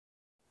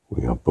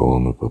We are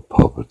born of a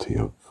poverty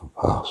of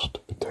vast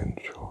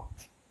potential.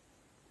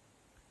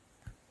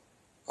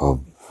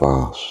 Of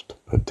vast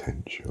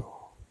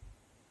potential.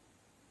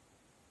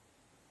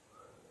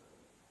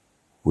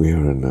 We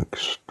are an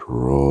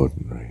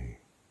extraordinary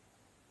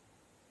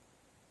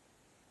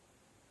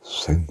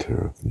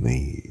centre of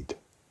need.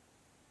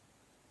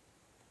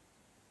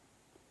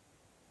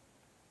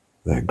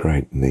 That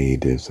great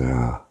need is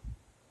our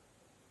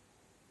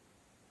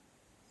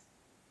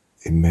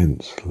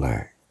immense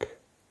lack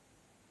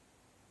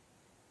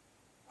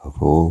of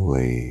all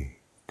the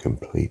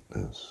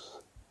completeness,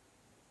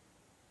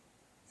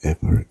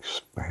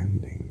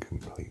 ever-expanding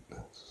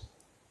completeness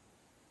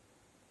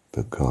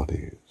that God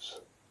is.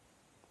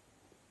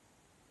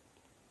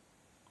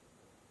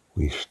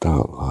 We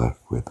start life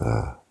with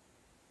an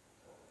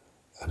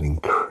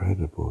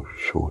incredible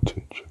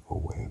shortage of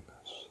awareness.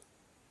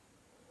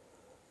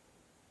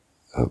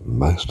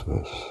 Most of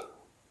us,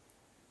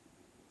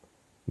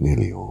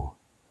 nearly all,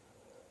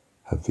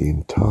 have the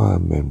entire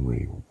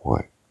memory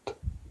wiped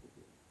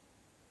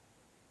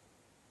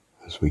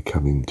as we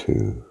come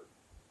into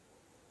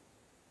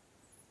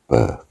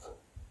birth,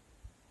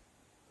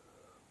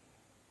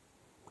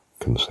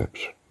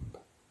 conception.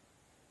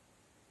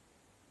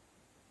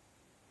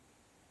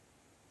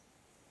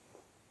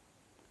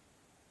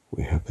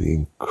 We have the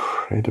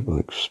incredible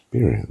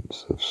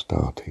experience of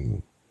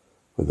starting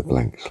with a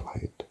blank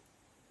slate.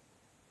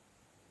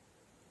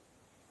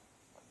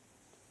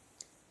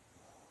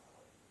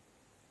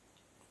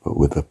 But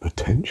with the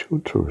potential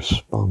to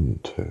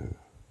respond to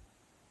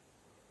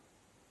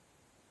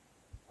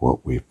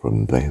what we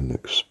from then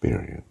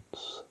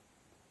experience.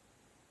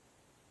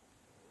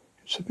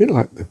 It's a bit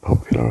like the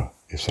popular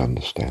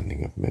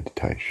misunderstanding of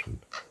meditation,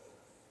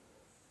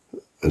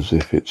 as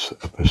if it's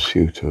a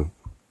pursuit of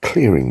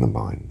clearing the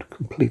mind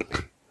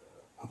completely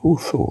of all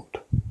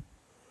thought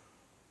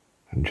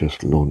and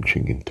just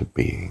launching into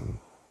being.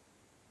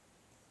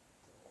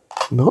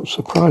 Not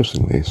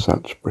surprisingly,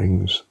 such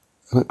brings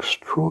an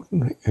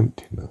extraordinary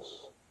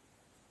emptiness.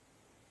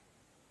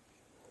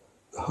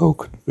 The whole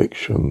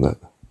conviction that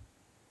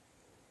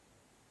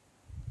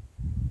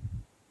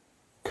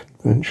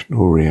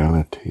conventional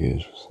reality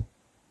is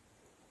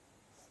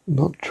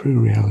not true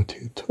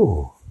reality at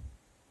all.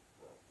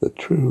 That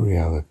true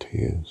reality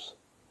is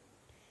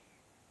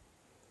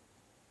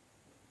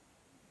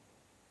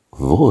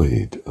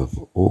void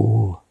of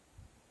all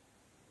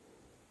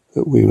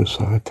that we were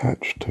so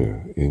attached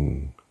to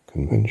in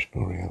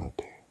conventional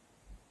reality.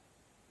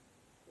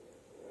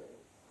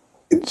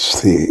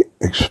 It's the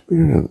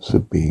experience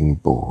of being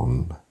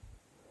born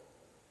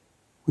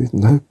with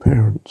no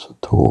parents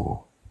at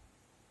all.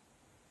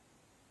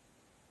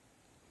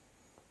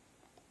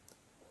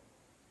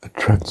 A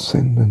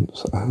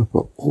transcendence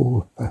over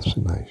all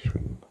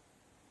fascination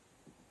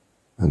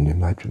and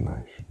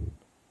imagination.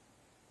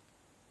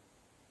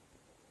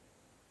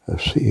 A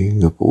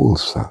seeing of all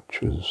such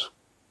as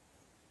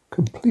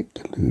complete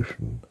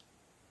delusion.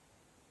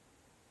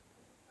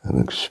 An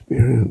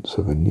experience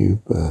of a new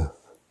birth,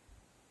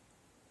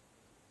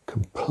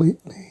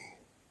 completely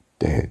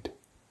dead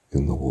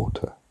in the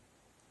water.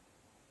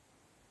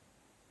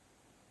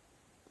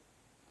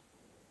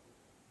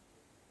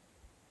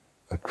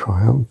 A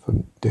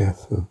triumphant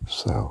death of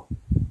self,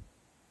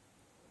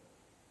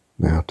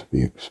 now to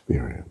be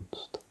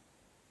experienced.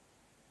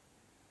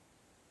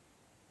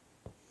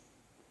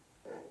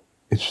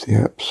 It's the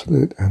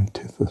absolute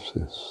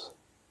antithesis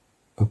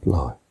of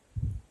life.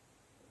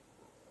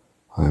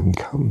 I am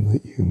come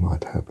that you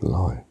might have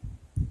life,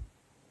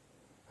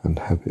 and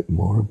have it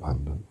more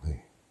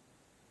abundantly.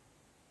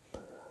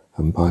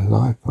 And by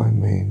life I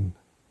mean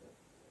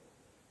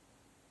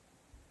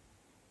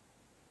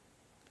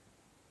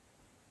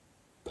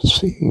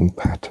seeing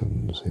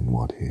patterns in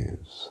what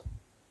is,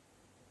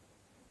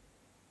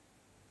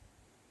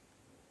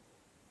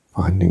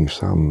 finding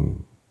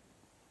some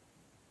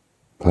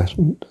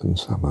pleasant and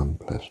some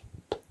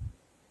unpleasant,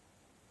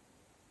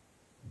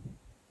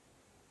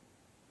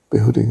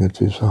 building a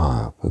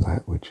desire for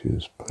that which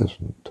is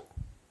pleasant,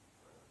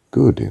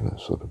 good in a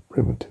sort of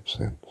primitive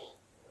sense,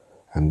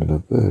 and an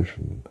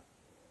aversion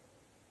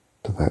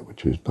to that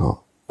which is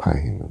not,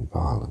 pain and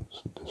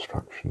violence and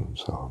destruction and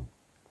so on.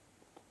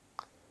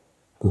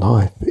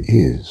 Life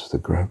is the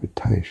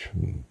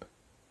gravitation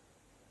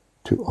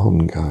to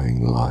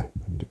ongoing life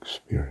and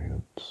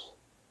experience.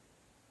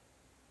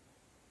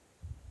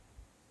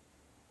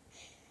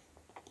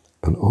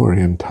 An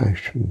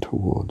orientation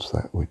towards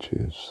that which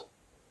is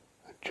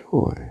a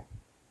joy,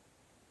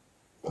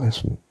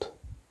 pleasant,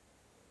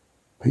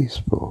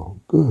 peaceful,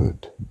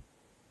 good,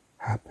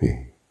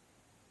 happy,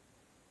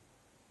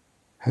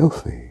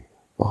 healthy,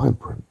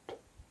 vibrant,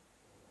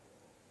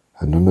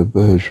 and an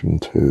aversion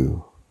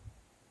to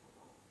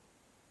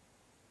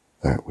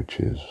that which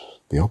is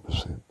the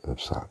opposite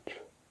of such.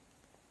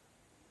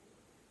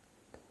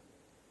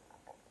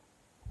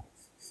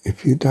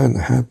 If you don't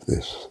have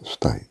this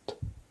state,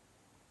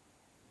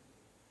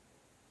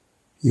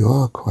 you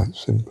are quite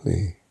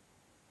simply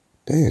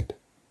dead.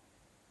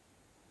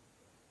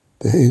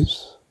 There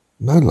is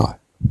no life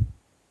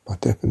by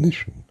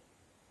definition.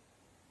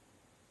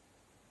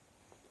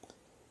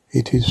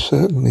 It is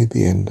certainly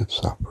the end of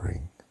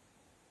suffering,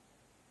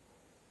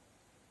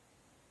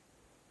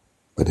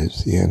 but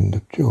it's the end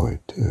of joy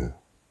too.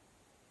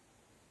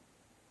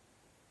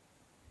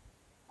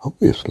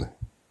 Obviously,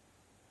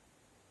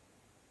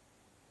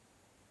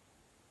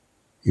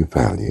 you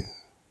value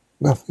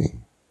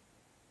nothing.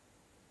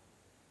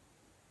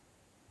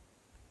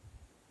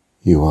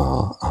 You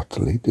are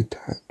utterly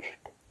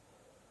detached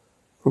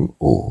from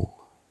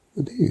all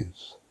that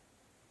is.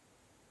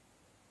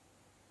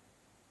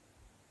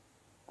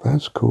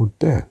 That's called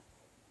death.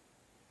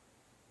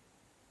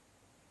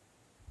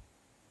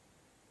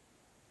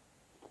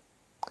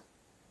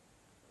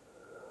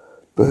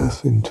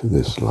 Birth into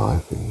this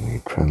life in the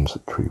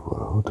transitory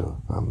world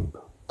of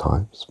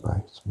time,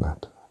 space,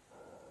 matter,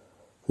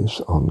 this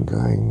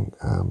ongoing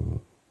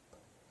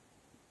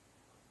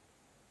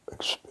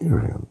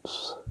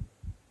experience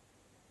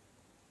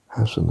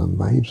has an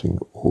amazing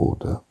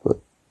order, but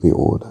the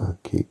order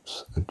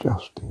keeps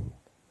adjusting,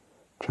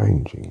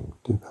 changing,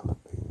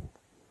 developing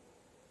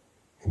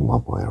in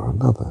one way or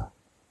another.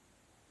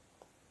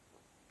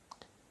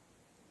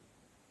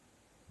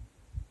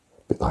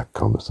 A bit like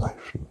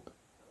conversation,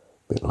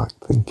 a bit like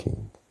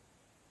thinking,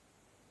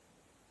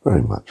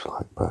 very much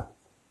like birth.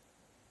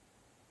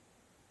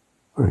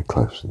 Very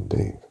close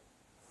indeed.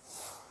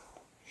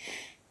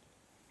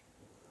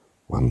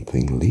 One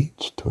thing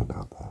leads to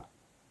another.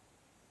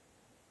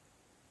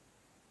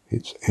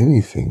 It's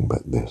anything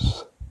but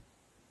this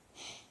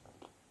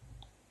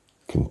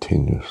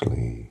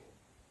continuously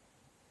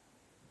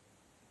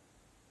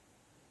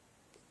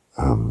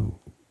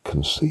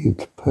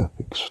conceived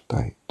perfect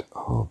state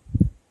of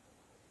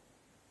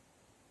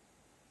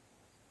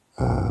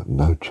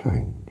no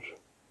change.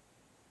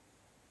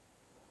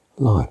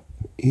 Life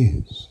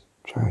is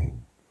change.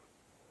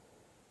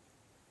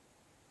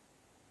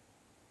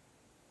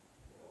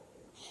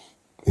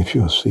 If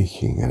you're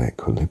seeking an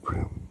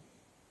equilibrium,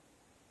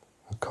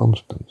 a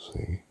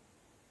constancy,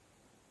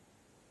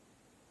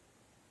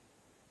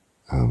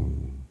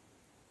 an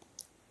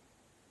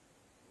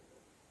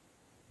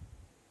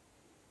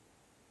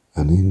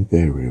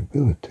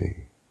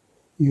invariability,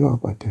 you are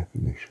by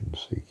definition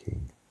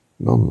seeking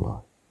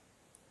non-life,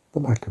 the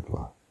lack of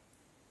life.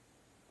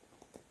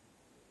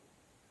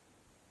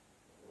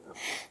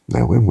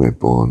 Now when we're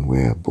born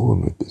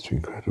with this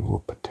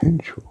incredible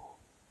potential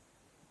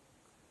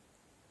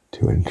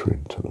to enter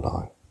into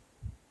life.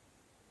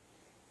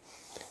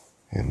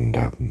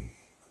 And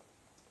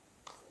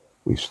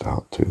we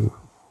start to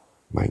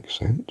make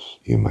sense,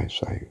 you may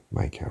say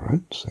make our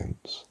own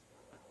sense,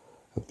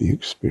 of the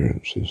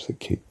experiences that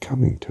keep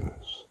coming to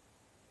us,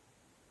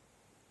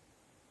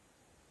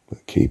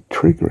 that keep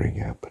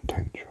triggering our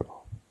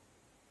potential.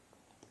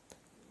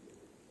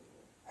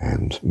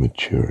 And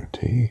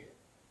maturity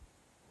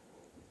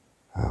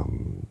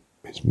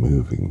is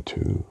moving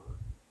to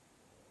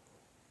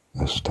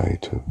a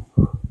state of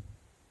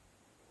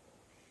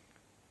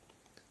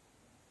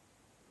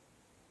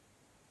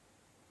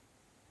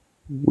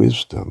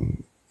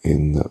wisdom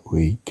in that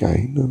we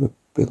gain an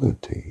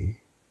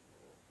ability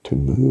to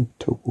move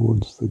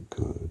towards the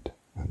good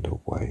and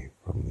away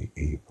from the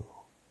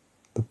evil,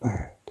 the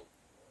bad.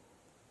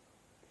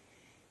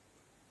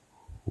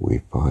 We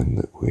find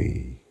that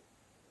we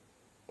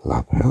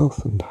love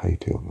health and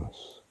hate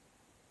illness,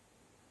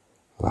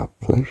 love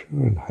pleasure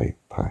and hate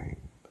pain,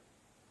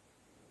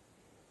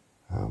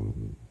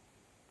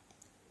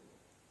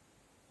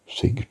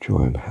 seek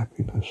joy and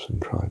happiness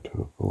and try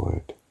to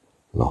avoid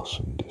loss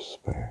and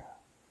despair.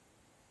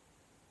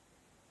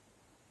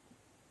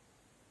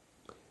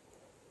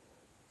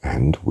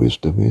 And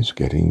wisdom is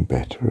getting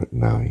better at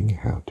knowing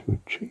how to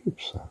achieve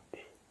such.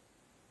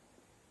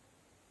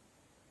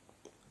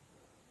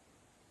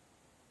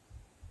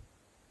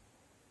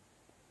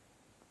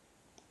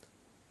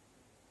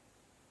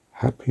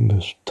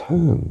 Happiness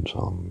turns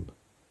on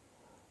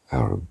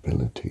our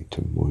ability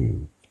to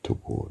move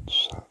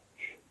towards such,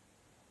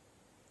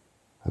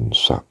 and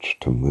such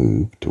to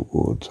move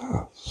towards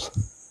us.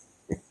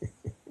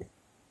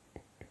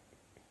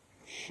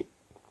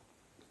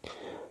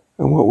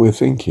 And what we're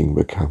thinking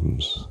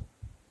becomes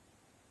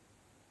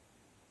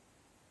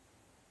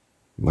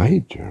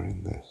major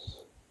in this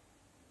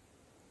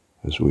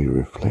as we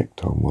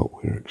reflect on what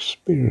we're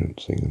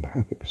experiencing and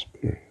have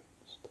experienced.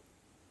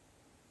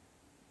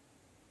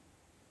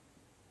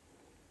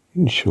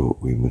 In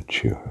short, we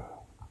mature,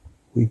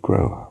 we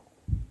grow up.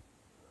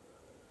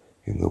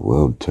 In the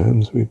world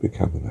terms, we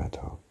become an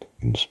adult.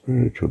 In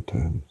spiritual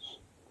terms,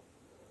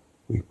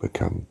 we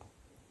become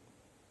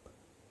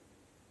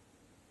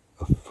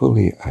a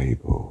fully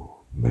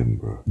able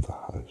member of the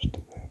host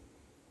of heaven.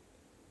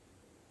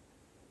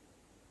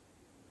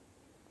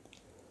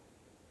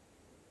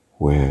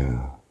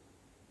 Where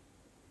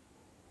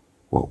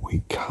what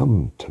we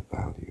come to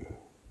value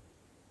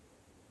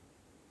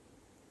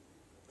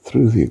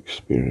through the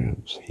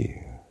experience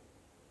here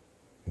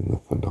in the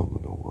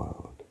phenomenal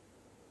world,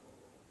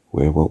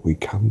 where what we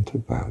come to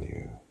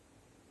value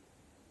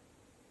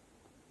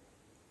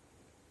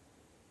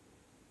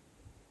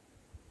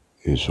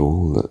is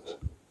all that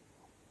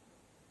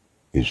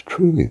is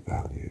truly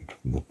valued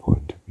from the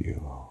point of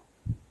view of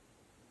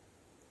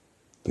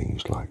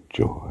things like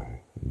joy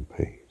and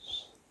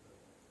peace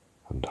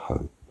and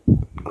hope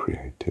and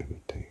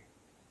creativity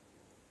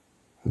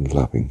and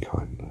loving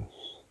kindness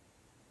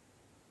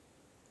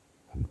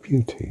and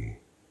beauty,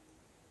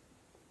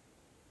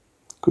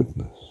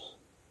 goodness,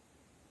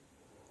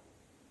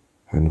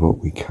 and what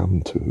we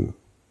come to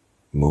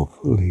more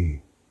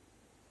fully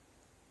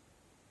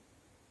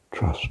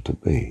trust to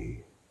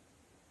be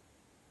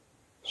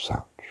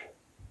such.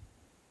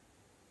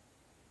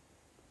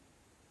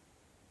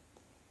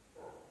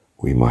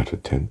 We might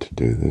attempt to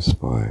do this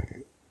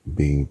by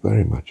being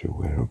very much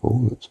aware of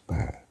all that's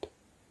bad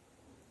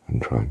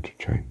and trying to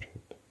change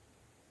it.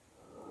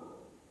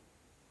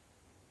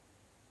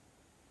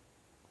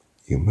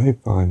 You may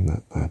find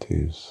that that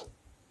is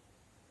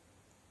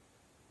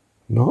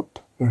not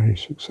very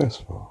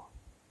successful.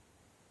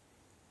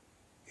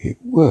 It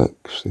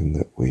works in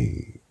that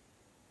we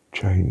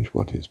change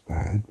what is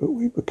bad, but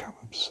we become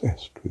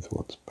obsessed with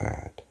what's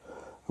bad,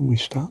 and we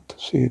start to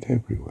see it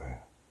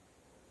everywhere,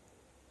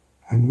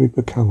 and we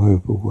become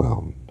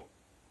overwhelmed.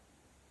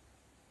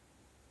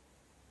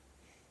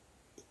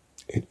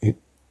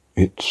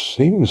 It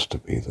seems to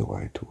be the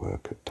way to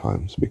work at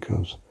times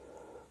because,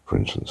 for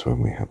instance, when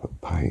we have a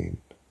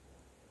pain,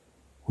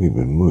 we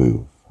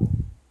remove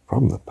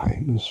from the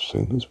pain as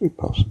soon as we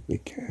possibly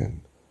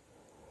can.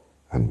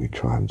 And we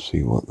try and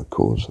see what the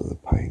cause of the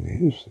pain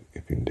is,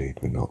 if indeed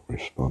we're not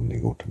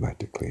responding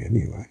automatically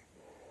anyway,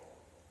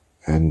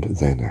 and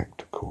then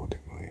act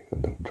accordingly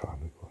and don't try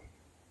and avoid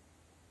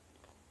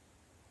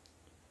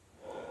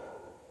it.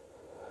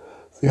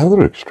 The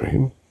other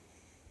extreme,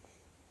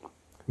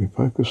 we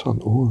focus on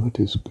all that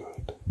is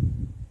good.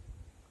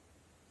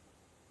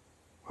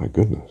 My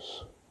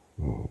goodness,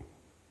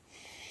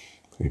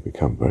 we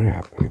become very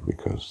happy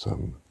because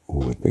all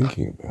we're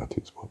thinking about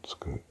is what's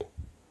good.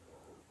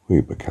 We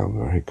become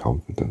very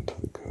confident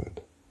of the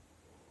good.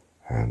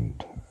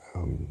 And,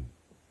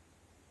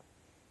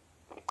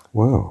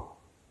 well,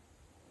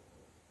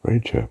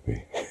 very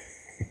chirpy,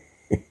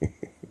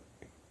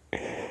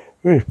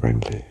 very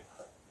friendly,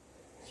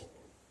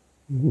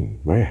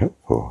 very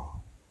helpful.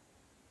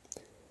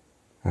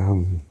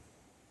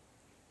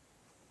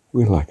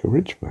 We're like a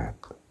rich man,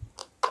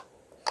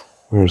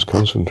 whereas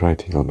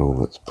concentrating on all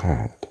that's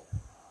bad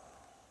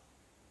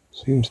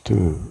seems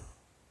to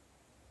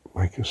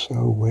make us so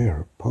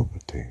aware of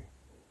poverty,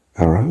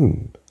 our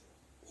own,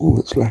 all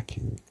that's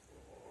lacking.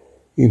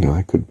 You know,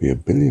 I could be a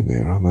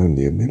billionaire, I'm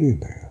only a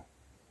millionaire.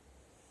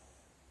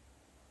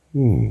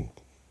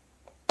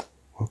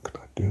 What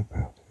can I do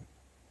about it?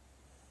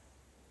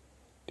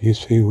 Do you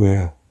see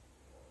we're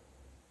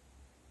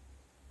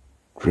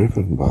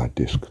driven by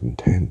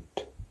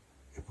discontent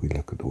if we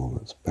look at all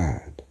that's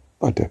bad?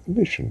 By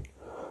definition.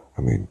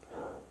 I mean,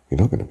 you're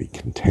not going to be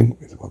content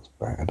with what's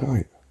bad, are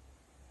you?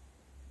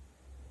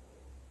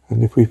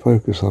 And if we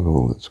focus on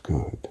all that's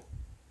good,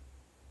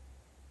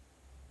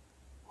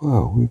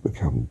 well, we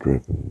become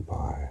driven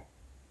by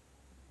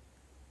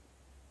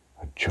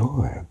a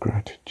joy, a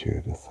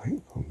gratitude, a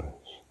thankfulness.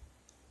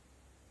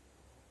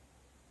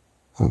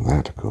 And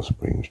that, of course,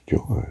 brings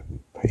joy and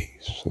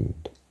peace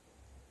and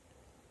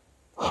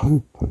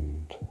hope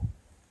and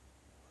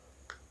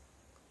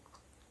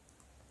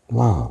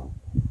love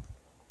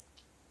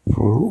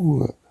for all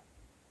that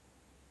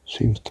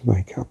seems to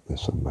make up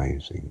this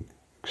amazing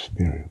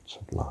experience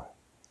of life.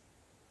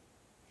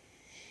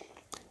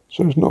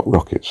 So it's not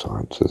rocket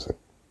science, is it?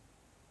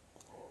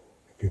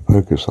 If you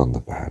focus on the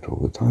bad all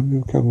the time,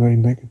 you become very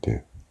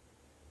negative.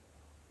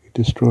 You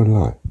destroy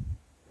life.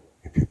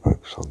 If you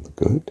focus on the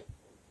good,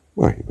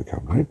 well, you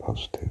become very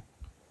positive,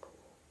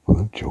 full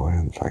of joy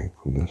and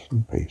thankfulness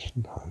and peace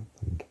and hope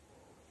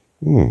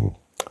and,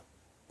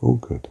 all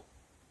good.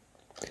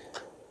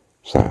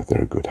 So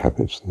there are good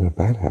habits and there are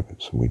bad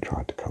habits, and we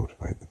try to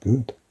cultivate the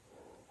good,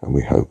 and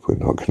we hope we're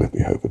not going to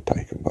be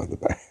overtaken by the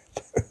bad.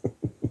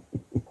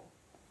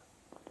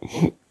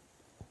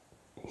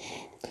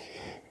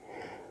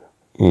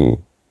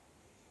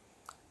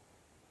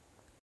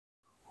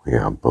 We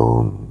are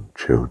born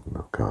children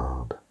of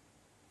God.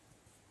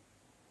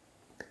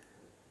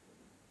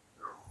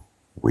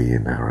 We,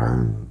 in our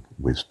own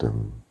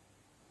wisdom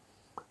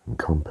and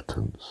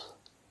competence,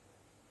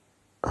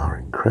 are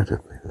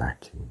incredibly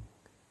lacking,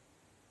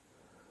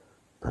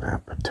 but our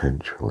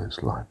potential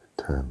is life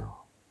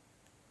eternal,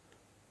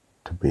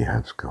 to be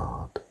as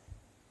God.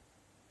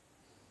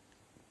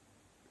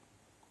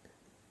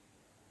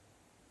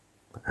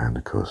 And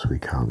of course we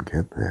can't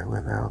get there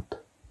without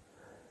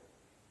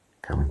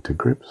coming to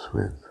grips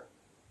with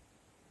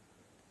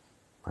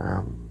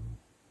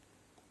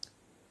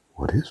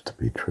what is to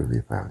be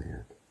truly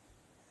valued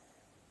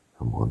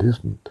and what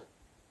isn't.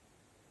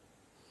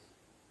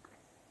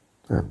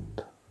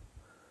 And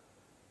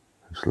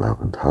it's love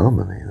and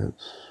harmony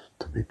that's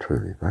to be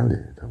truly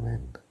valued. I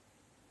mean,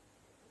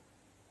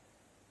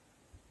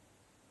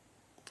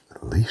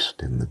 at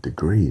least in the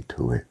degree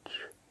to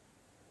which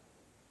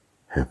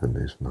heaven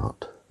is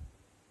not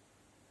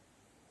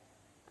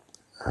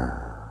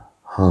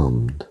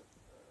harmed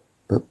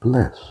but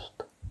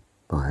blessed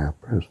by our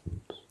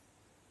presence.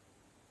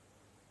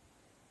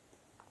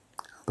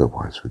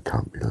 Otherwise we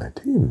can't be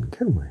let in,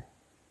 can we?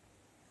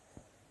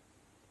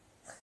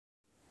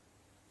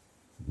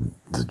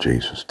 The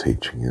Jesus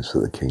teaching is that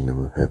the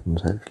kingdom of heaven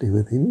is actually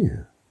within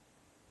you.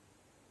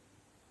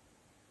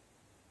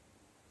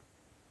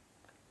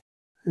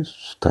 It's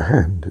just a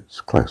hand, it's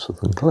closer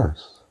than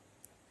close.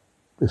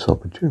 This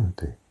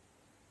opportunity.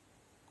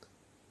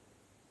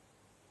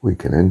 We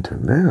can enter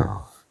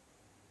now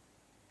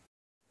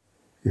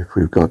if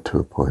we've got to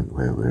a point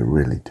where we're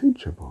really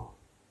teachable,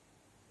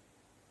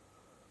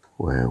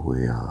 where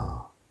we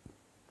are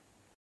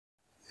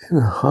in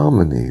a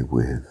harmony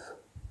with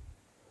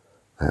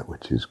that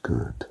which is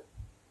good,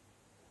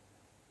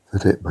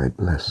 that it may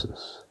bless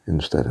us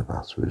instead of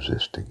us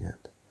resisting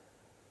it,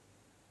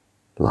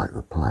 like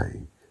the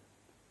plague,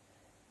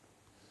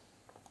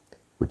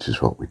 which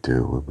is what we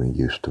do when we're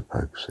used to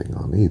focusing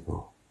on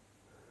evil.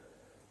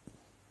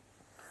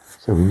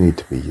 So we need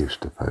to be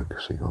used to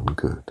focusing on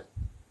good,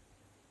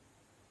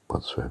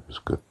 whatsoever is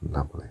good and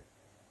lovely,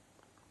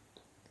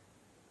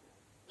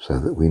 so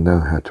that we know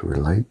how to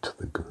relate to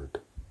the good,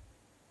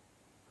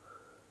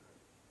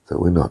 that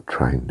we're not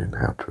trained in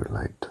how to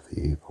relate to the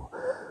evil.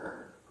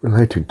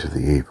 Relating to the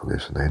evil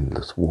is an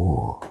endless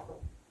war.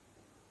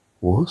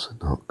 Wars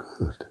are not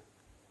good.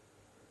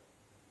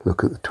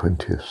 Look at the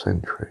 20th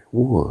century.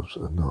 Wars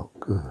are not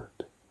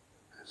good.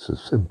 It's as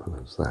simple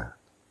as that.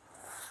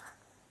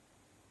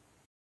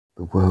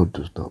 The world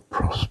does not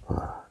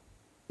prosper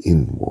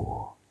in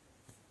war.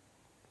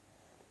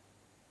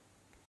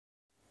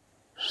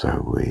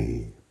 So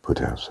we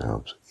put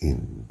ourselves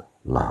in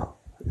love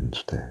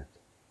instead.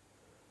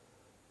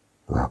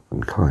 Love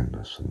and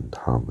kindness and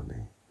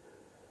harmony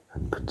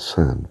and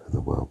concern for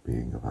the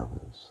well-being of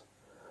others,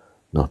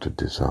 not a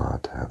desire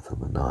to have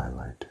them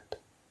annihilated.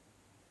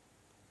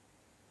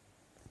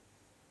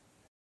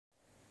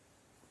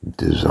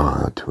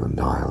 Desire to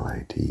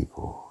annihilate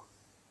evil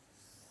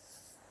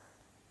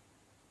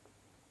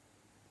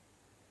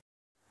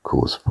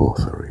calls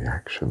forth a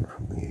reaction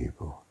from the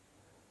evil,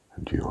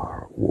 and you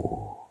are at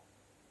war.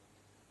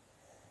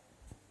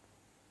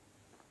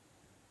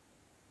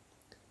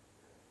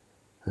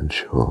 And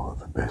sure,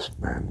 the best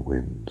man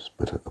wins,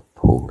 but at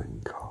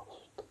appalling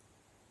cost.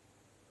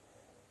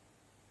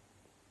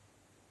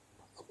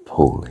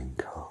 Appalling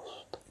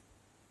cost.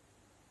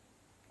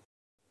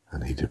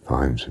 And he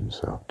defines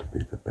himself to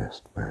be the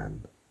best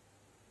man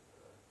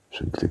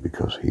simply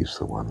because he's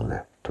the one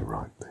left to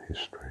write the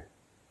history.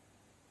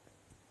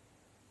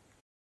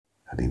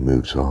 And he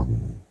moves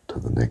on to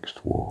the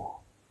next war,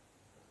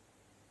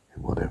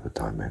 in whatever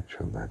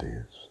dimension that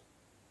is.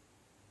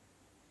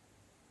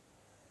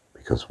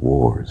 Because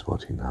war is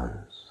what he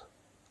knows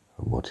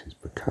and what he's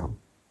become.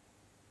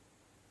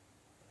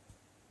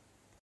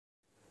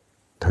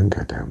 Don't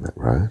go down that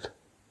road.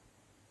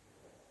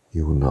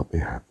 You will not be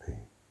happy.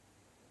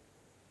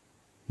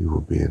 You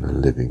will be in a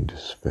living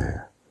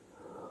despair,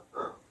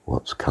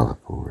 what's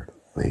colourfully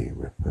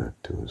referred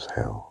to as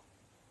hell.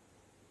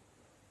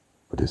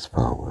 But it's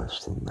far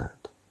worse than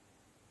that.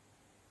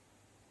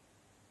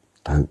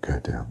 Don't go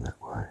down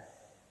that way.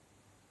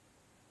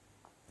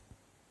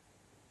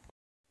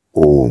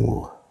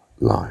 All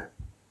life,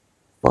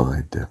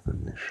 by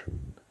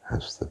definition,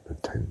 has the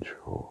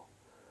potential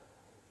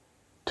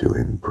to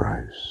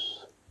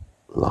embrace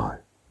life.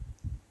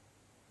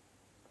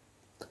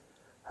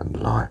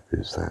 And life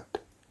is that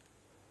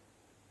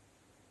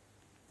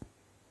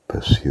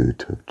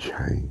pursuit of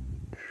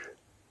change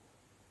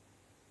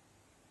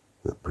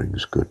that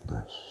brings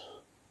goodness,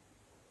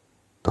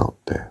 not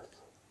death,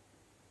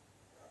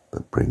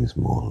 that brings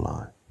more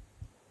life,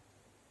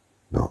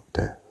 not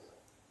death.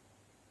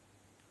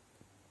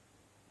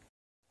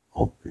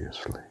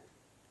 Obviously,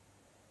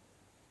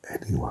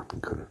 anyone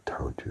could have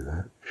told you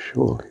that.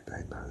 Surely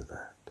they know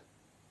that.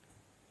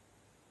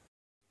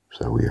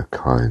 So we are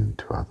kind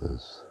to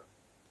others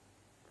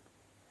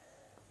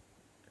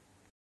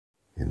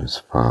in as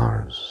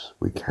far as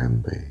we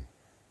can be,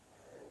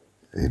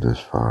 in as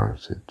far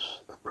as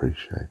it's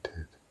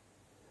appreciated,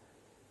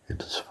 in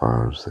as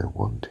far as they're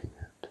wanting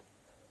it.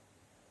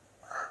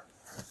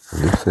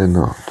 And if they're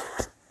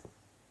not,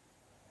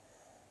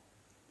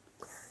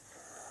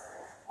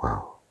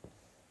 well,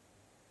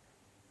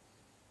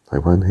 they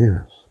won't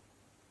hear us.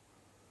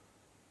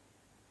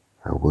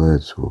 Our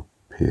words will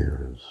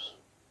appear as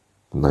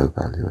no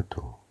value at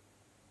all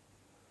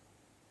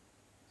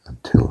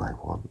until they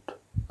want.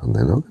 And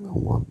they're not going to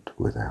want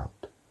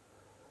without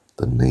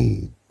the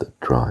need that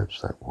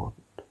drives that want.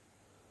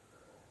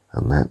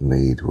 And that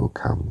need will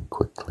come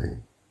quickly,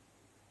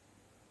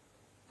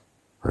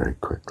 very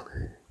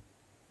quickly,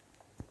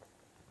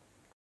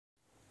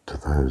 to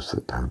those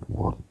that don't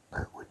want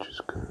that which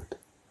is good,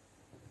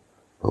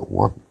 but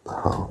want the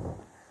harm.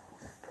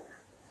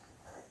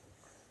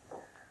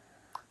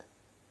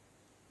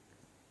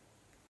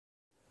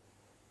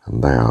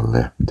 And they are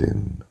left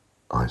in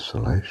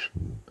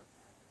isolation,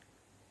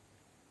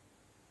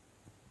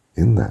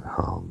 in that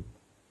harm,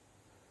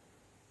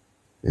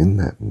 in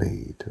that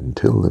need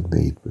until the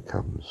need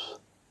becomes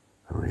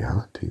a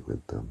reality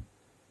with them,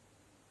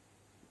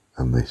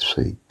 and they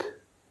seek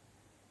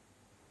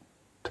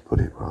to put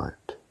it right.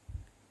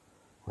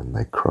 When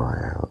they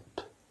cry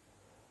out,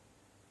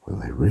 when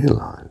they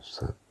realize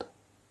that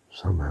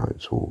somehow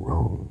it's all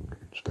wrong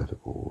instead of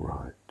all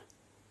right.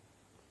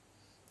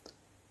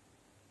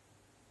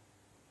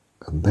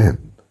 And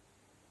then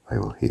they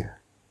will hear.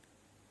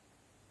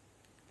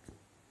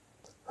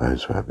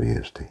 Those who have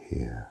ears to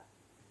hear,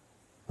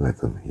 let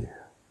them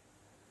hear.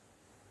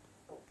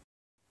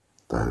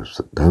 Those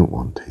that don't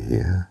want to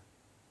hear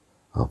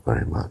are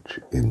very much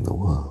in the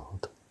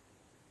world.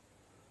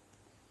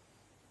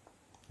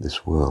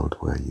 This world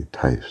where you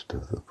taste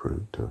of the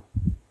fruit of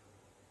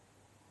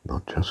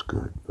not just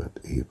good but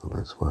evil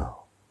as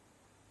well.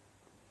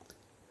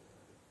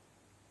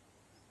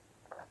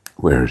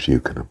 Whereas you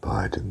can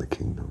abide in the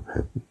kingdom of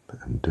heaven,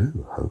 and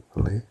do,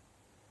 hopefully,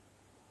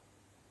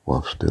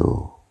 while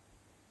still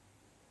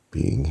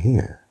being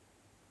here.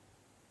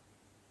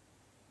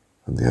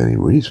 And the only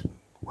reason,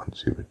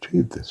 once you've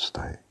achieved this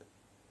state,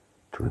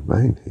 to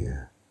remain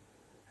here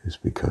is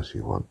because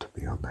you want to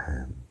be on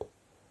hand,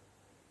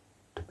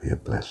 to be a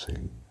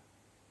blessing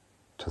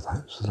to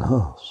those that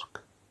ask,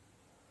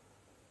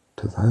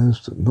 to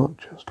those that not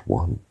just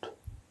want,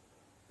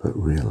 but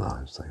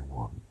realize they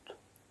want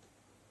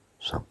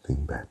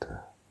something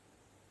better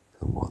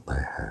than what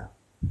they have.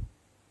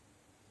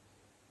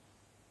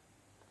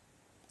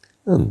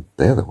 And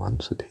they're the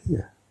ones that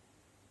hear.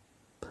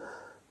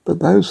 But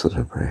those that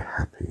are very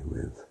happy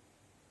with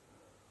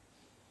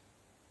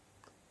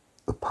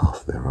the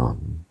path they're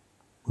on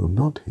will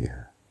not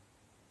hear.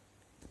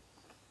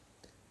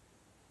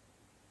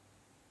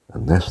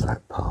 Unless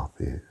that path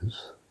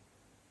is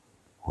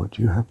what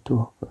you have to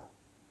offer.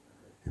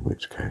 In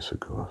which case, of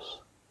course,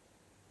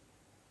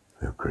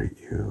 they'll greet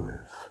you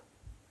with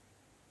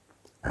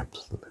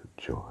absolute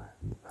joy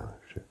and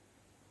fellowship.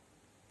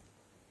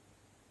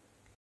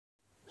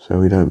 So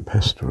we don't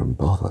pester and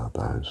bother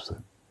those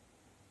that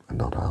are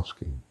not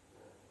asking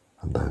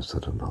and those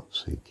that are not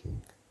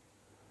seeking.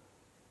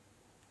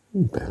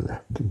 They're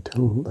left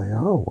until they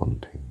are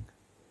wanting,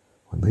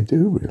 when they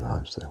do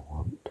realize their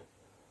want,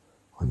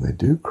 when they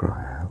do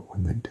cry out,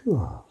 when they do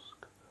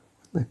ask,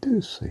 when they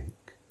do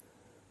seek,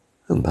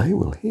 and they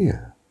will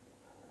hear.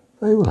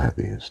 They will have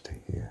ears to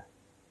hear.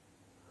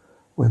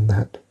 When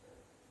that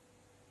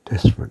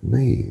desperate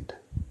need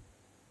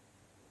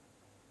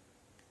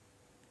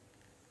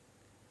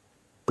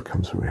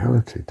becomes a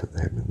reality to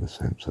them in the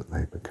sense that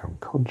they become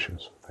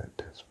conscious of that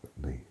desperate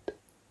need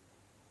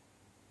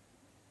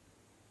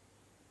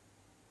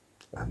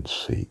and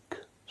seek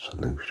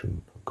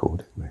solution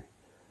accordingly,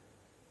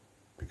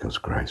 because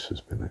grace has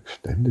been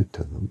extended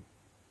to them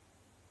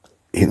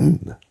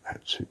in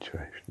that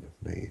situation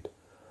of need,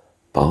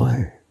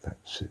 by that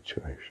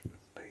situation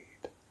of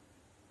need,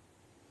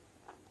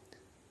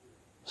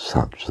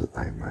 such that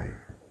they may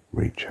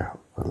reach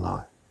out for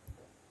life.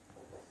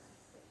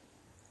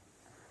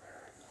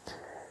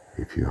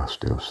 If you are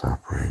still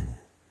suffering,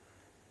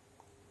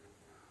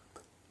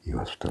 you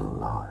are still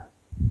alive,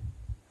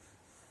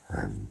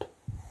 and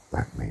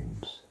that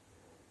means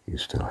you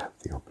still have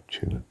the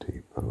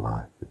opportunity for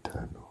life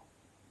eternal.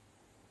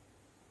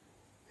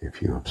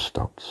 If you have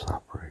stopped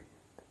suffering,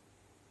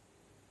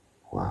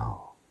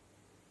 wow,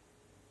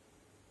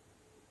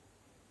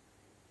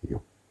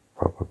 you're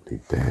probably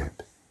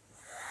dead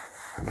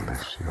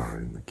unless you are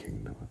in the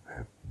kingdom of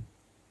heaven.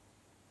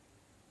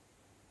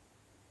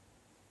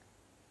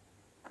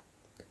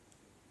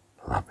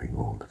 Loving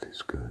all that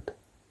is good,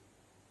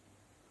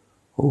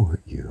 all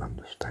that you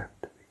understand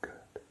to be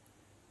good,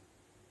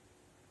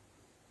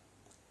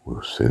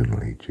 will soon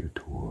lead you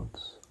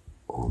towards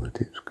all that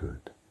is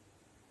good,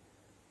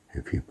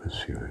 if you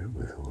pursue it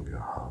with all your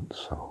heart,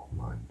 soul,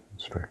 mind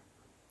and strength.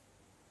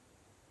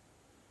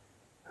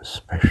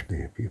 Especially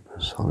if you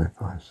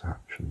personify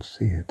such and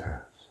see it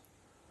as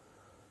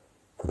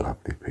the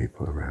lovely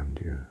people around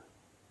you,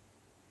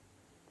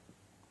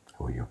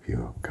 or your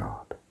view of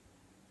God.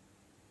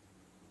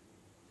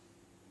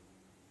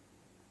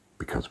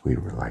 Because we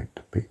relate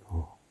to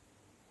people.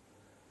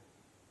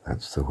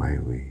 That's the way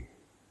we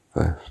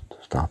first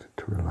started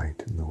to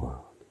relate in the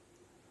world.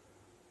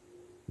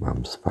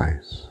 Mum's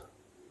face,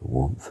 the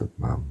warmth of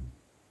Mum,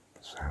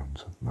 the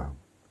sounds of Mum.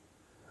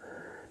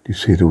 Do you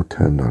see it all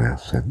turned on our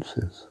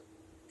senses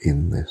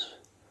in this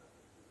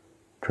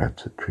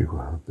transitory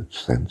world, the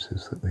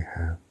senses that we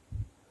have?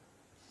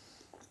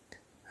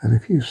 And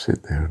if you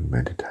sit there and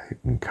meditate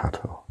and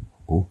cut off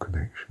all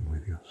connection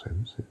with your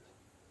senses,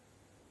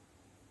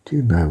 do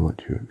you know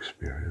what you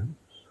experience?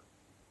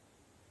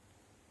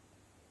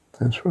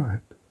 That's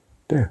right,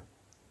 death.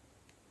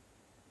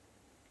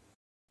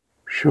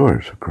 Sure,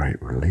 it's a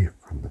great relief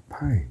from the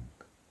pain,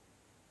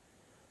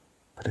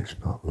 but it's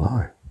not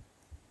life.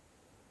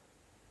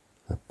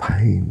 The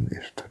pain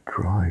is to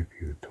drive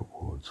you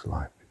towards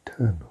life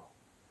eternal.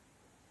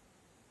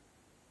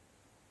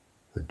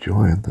 The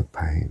joy of the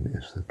pain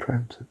is the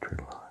transitory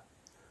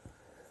life,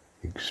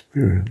 the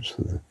experience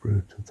of the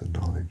fruit of the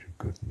knowledge of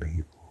good and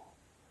evil,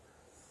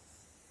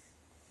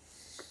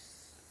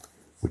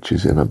 which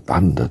is in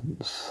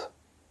abundance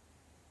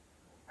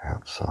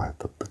outside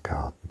of the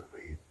Garden of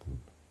Eden,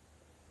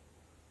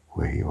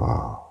 where you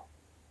are.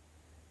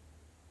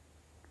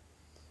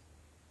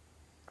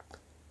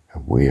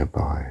 And we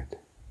abide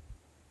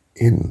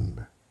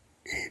in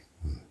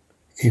Eden,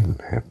 in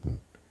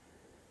heaven,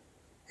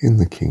 in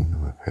the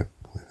kingdom of heaven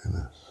within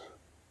us.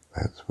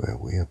 That's where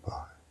we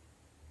abide.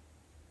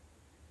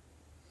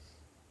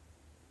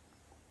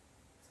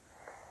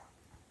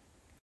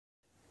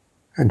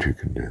 And you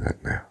can do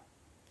that now.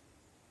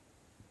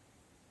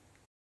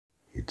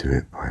 You do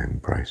it by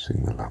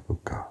embracing the love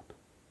of God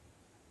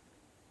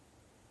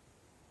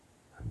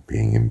and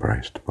being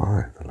embraced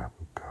by the love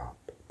of God.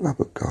 Love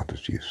of God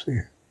as you see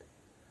it.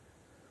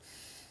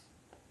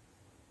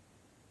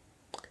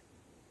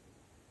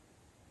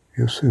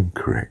 You'll soon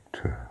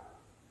correct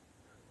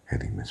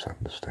any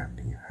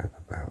misunderstanding you have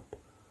about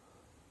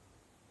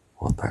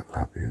what that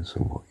love is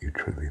and what you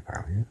truly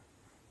value.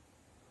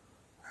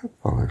 That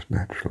follows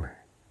naturally.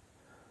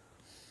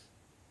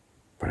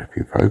 But if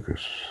you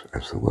focus,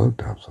 as the world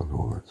does, on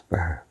all that's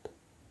bad,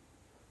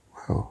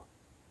 well,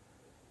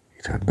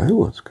 you don't know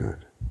what's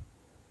good.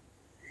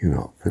 You're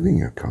not filling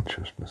your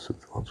consciousness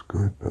with what's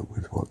good, but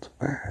with what's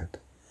bad.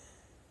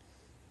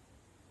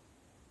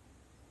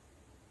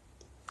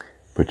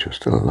 But you're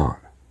still alive,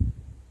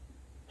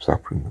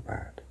 suffering the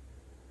bad,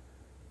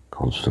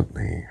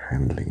 constantly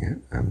handling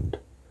it and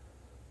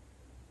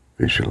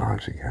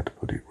visualizing how to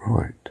put it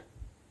right.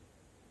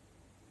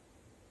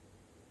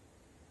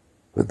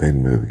 But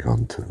then moving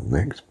on to the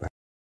next bad.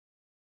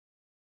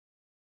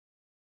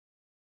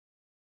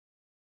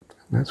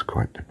 And that's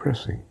quite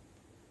depressing.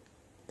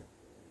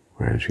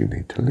 Whereas you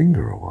need to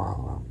linger a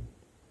while on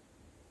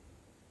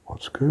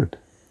what's good.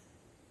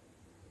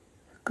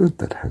 The good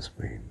that has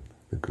been,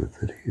 the good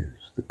that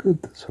is, the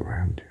good that's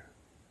around you.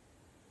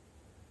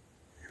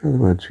 In other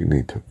words, you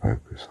need to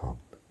focus on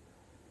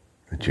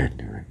the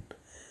genuine,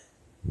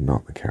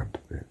 not the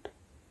counterfeit.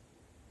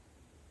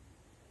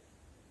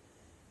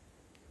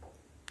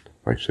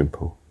 Very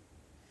simple.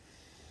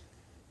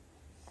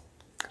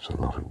 There's a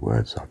lot of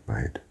words I've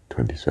made.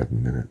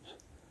 27 minutes.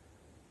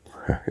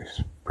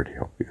 It's pretty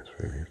obvious,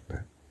 really, isn't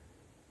it?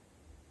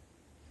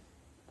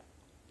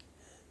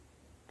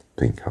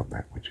 Think on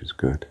that which is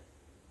good.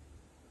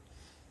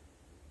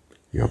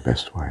 Your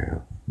best way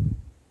of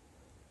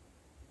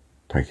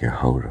taking a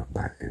hold of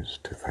that is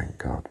to thank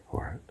God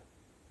for it.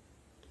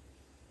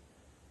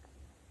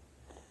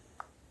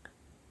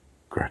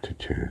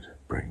 Gratitude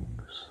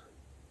brings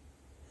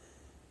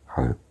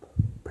hope,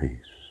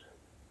 peace,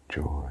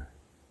 joy,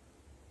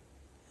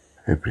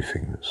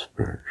 everything that's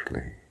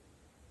spiritually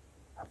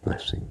a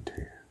blessing to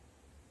you.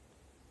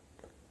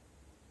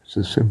 It's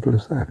as simple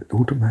as that. It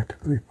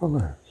automatically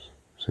follows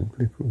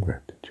simply from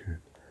gratitude,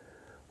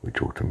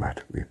 which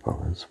automatically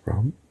follows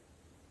from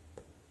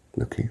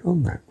looking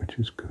on that which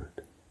is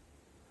good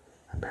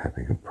and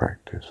having a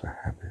practice, a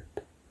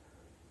habit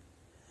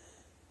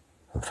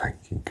of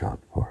thanking God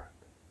for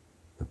it,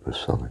 the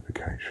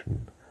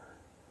personification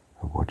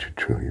of what you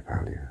truly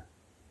value.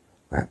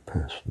 That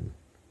person,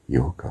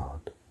 your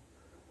God,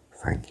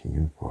 thanking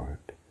Him for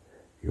it.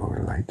 You'll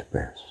relate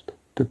best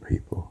to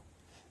people.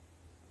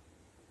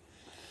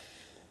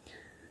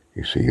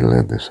 You see, you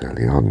learned this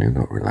early on. You're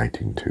not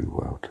relating too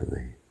well to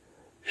the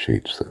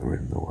sheets that are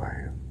in the way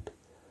and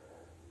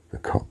the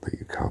cot that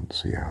you can't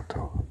see out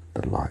of,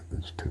 the light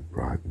that's too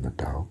bright and the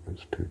dark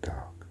that's too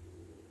dark.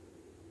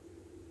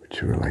 But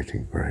you're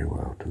relating very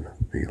well to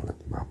the feel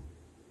of Mum,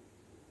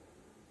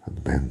 and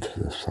then to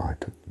the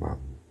sight of Mum,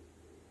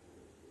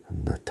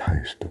 and the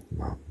taste of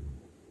Mum.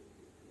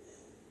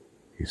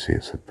 You see,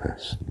 it's a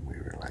person we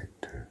relate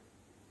to,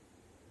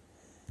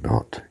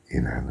 not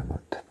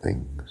inanimate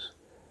things.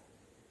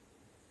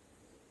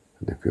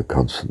 And if you're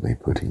constantly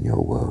putting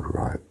your world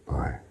right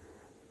by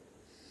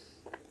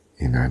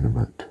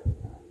inanimate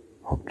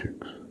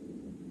objects,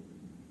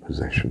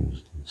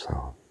 possessions and so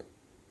on,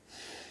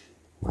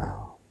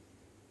 well,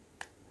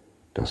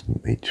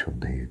 doesn't meet your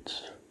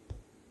needs.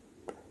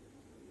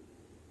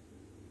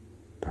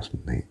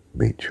 Doesn't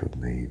meet your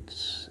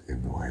needs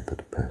in the way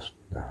that a person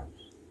does.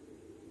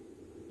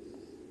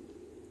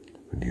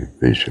 When you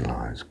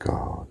visualize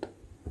God,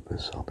 the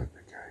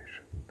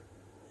personification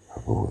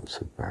of all that's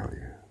of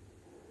value,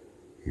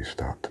 you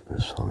start to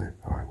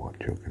personify what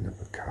you're going to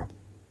become.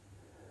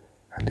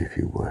 And if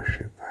you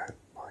worship that,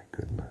 my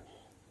goodness,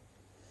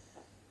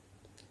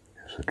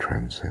 it's a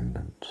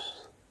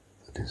transcendence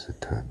that is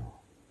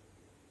eternal.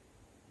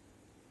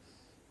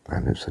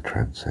 And it's a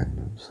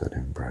transcendence that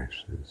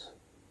embraces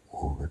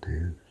all that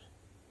is.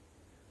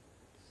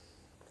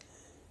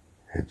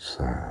 It's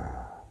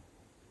a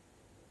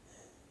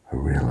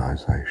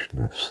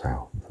realization of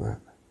self that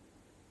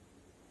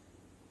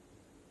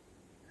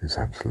is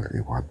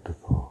absolutely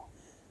wonderful,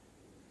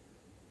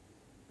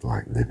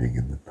 like living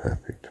in the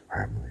perfect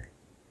family.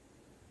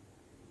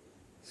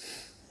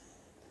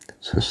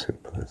 It's as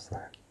simple as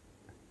that.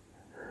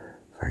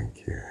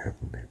 Thank you,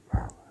 Heavenly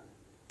Father.